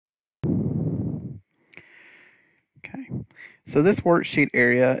Okay, so this worksheet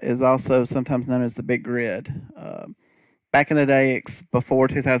area is also sometimes known as the big grid. Back in the day, before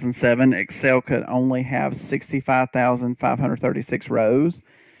 2007, Excel could only have 65,536 rows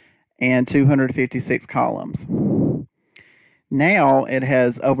and 256 columns. Now it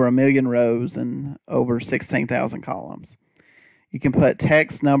has over 1 million rows and over 16,000 columns. You can put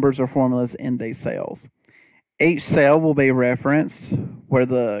text, numbers, or formulas in these cells. Each cell will be referenced where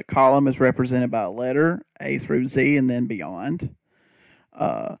the column is represented by a letter, A through Z, and then beyond.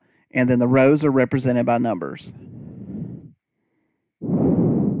 And then the rows are represented by numbers.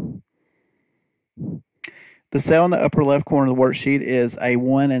 The cell in the upper left corner of the worksheet is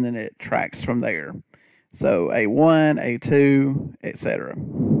A1, and then it tracks from there. So A1, A2, etc.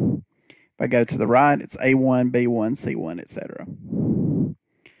 If I go to the right, it's A1, B1, C1, etc.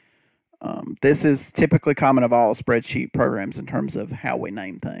 This is typically common of all spreadsheet programs in terms of how we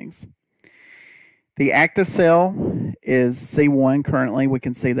name things. The active cell is C1 currently. We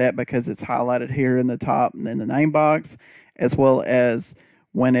can see that because it's highlighted here in the top and in the name box, as well as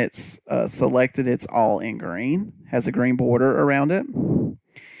when it's selected, it's all in green, has a green border around it.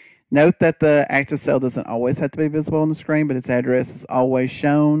 Note that the active cell doesn't always have to be visible on the screen, but its address is always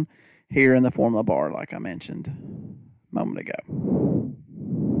shown here in the formula bar, like I mentioned a moment ago.